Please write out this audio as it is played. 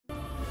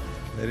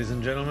Ladies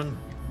and gentlemen,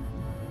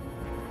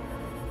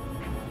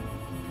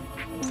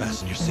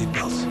 fasten your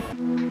seatbelts.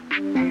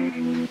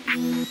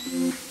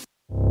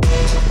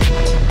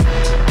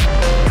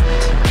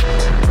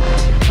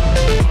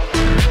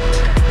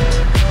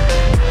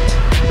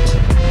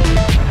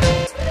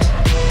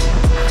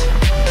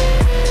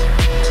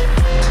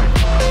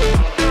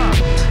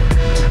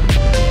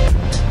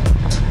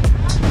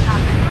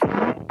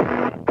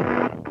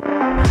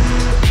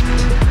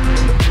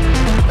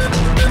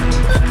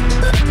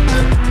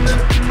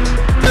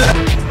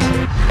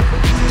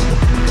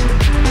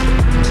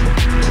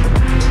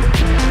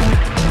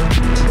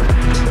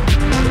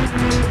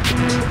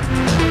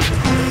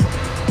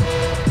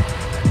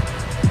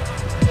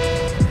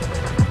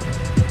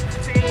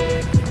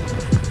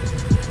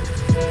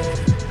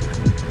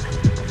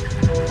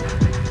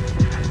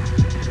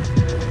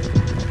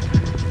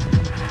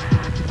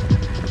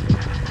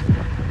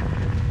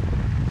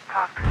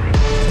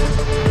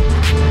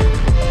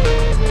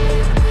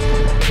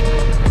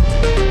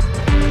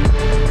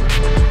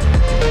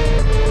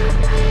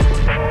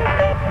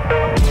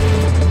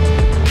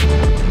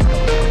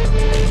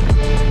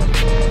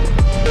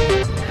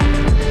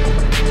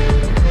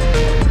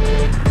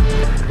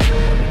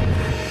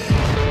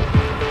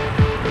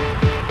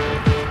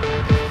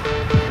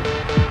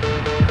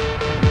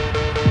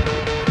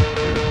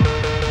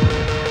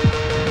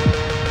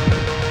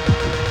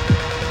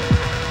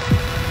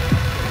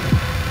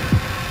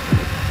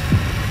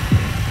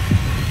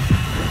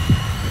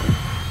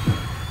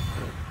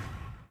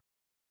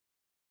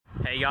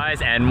 Hey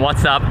guys, and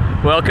what's up?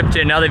 Welcome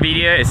to another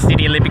video at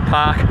Sydney Olympic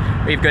Park.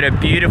 We've got a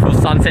beautiful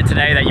sunset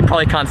today that you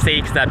probably can't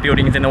see because that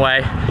building is in the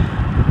way.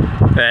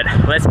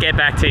 But let's get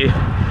back to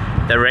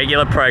the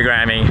regular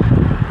programming.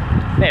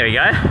 There we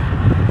go.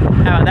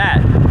 How about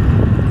that?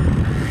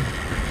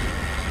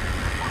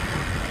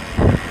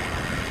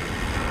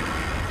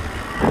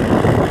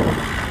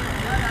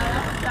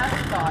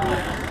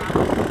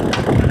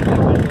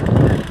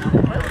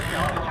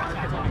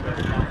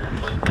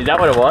 Is that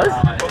what it was?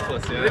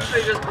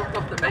 Literally just popped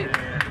off the beat.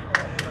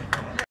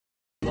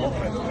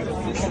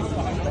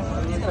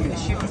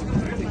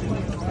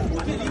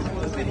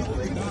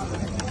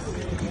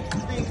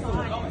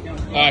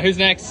 Who's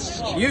next?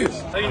 You.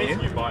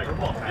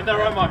 And they're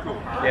right, Michael.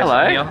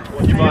 Hello.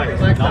 What do you buy?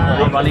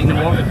 Not running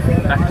anymore.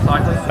 Back to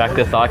cycling. Back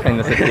to cycling,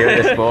 the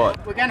superior sport.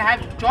 We're going to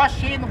have Josh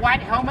here in the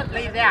white helmet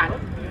lead out.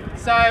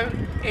 So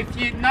if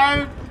you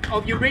know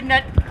or you've ridden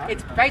it,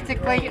 it's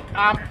basically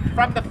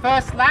from the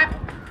first lap.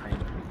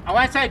 I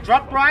won't say a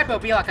drop ride, but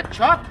it'll be like a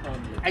chop,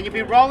 and you'll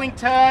be rolling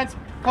turns,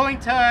 pulling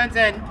turns,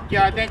 and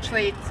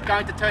eventually it's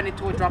going to turn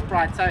into a drop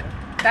ride. So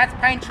that's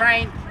pain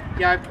train,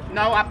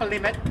 no upper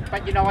limit,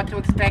 but you know what to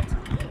expect.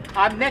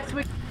 Next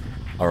week.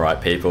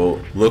 Alright people,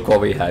 look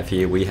what we have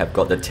here. We have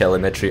got the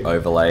telemetry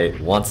overlay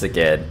once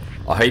again.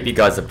 I hope you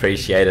guys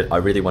appreciate it. I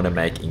really want to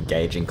make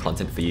engaging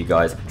content for you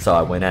guys, so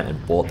I went out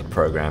and bought the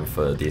program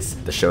for this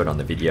to show it on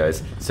the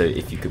videos. So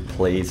if you could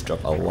please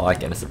drop a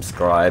like and a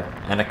subscribe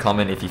and a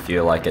comment if you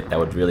feel like it, that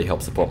would really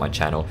help support my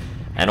channel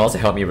and also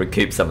help me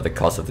recoup some of the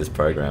cost of this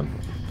program.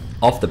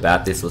 Off the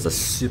bat, this was a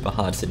super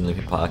hard Sydney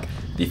Olympic Park.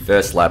 The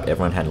first lap,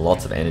 everyone had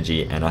lots of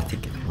energy, and I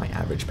think my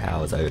average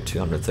power was over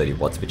 230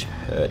 watts, which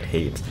hurt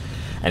heaps.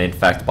 And in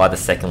fact, by the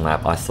second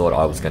lap, I thought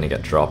I was going to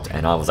get dropped,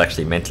 and I was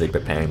actually mentally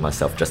preparing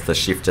myself just to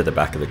shift to the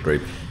back of the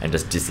group and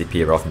just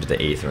disappear off into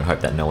the ether and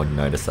hope that no one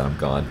noticed that I'm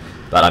gone.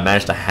 But I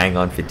managed to hang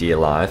on for dear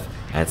life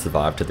and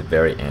survive to the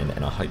very end,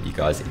 and I hope you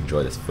guys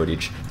enjoy this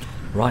footage.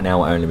 Right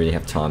now, I only really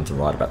have time to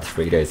ride about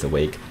 3 days a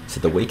week, so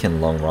the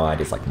weekend long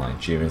ride is like my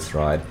endurance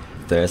ride.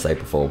 Thursday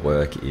before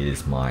work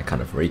is my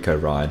kind of Rico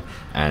ride,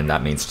 and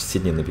that means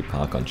Sydney Olympic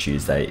Park on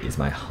Tuesday is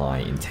my high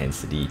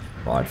intensity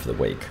ride for the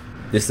week.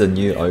 This is a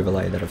new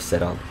overlay that I've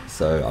set up,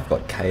 so I've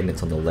got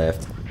Cadence on the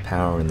left,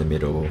 power in the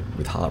middle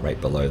with heart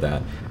rate below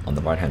that. On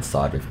the right hand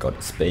side we've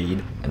got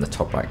speed, and the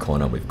top right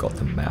corner we've got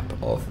the map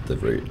of the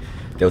route.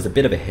 There was a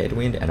bit of a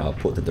headwind, and I'll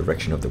put the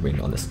direction of the wind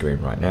on the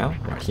screen right now,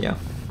 right here.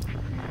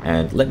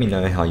 And let me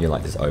know how you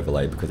like this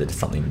overlay because it is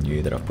something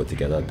new that I've put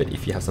together, but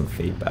if you have some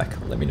feedback,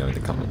 let me know in the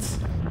comments.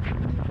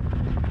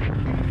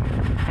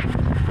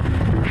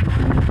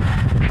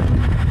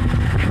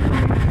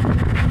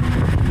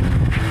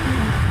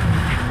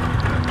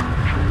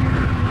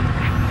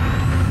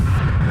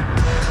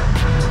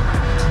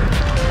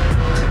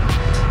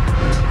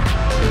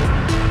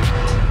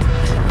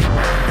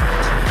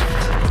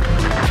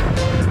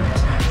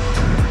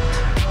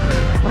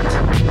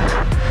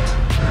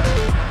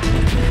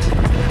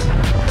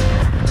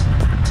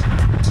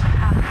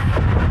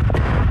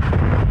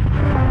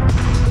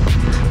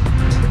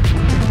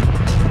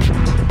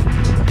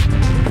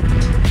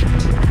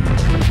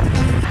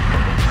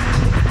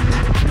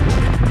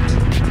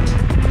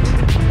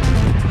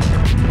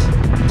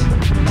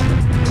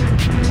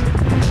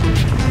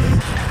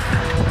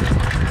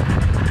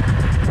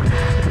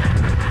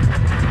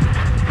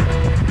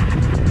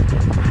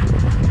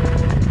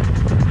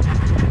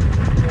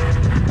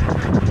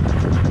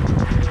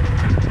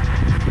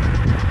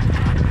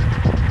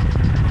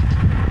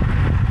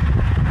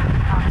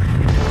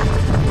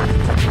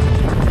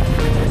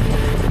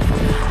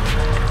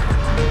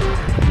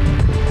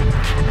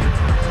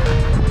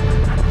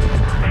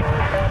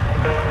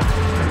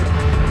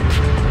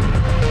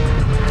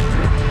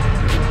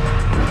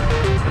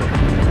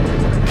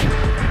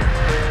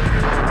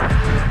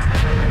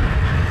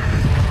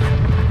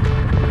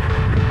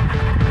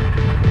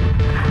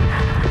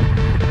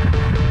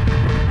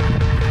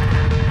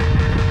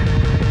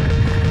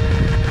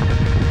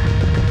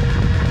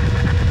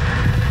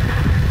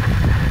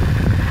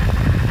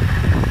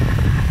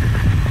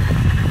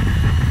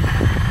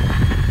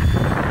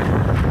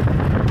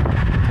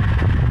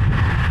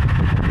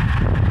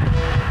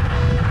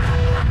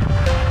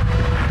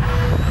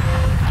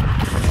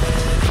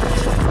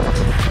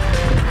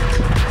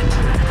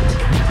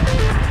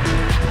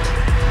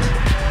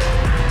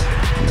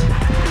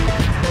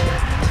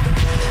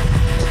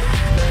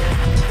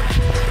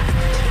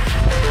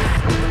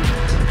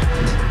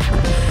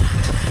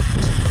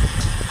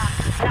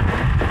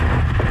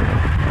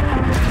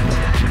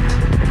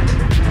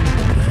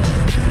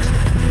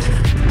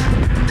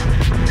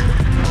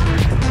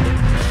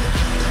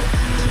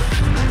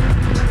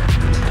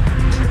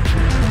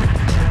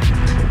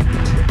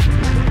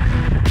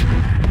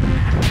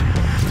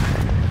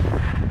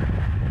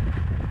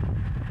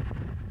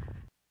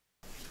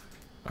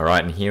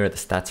 Alright, and here are the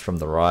stats from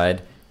the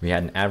ride. We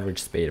had an average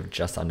speed of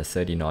just under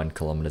 39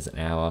 kilometers an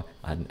hour.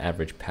 I had an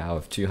average power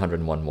of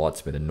 201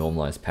 watts with a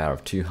normalized power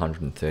of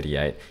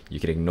 238. You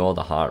could ignore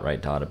the heart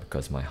rate data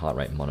because my heart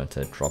rate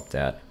monitor dropped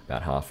out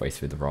about halfway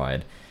through the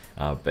ride.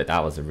 But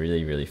that was a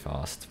really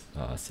fast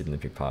Sydney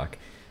Olympic Park.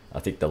 I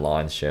think the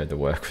lion's share of the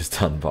work was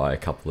done by a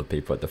couple of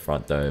people at the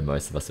front though.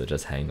 Most of us are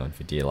just hanging on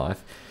for dear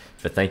life.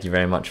 But thank you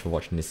very much for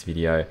watching this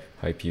video.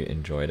 Hope you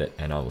enjoyed it,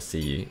 and I will see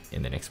you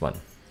in the next one.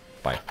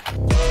 Bye.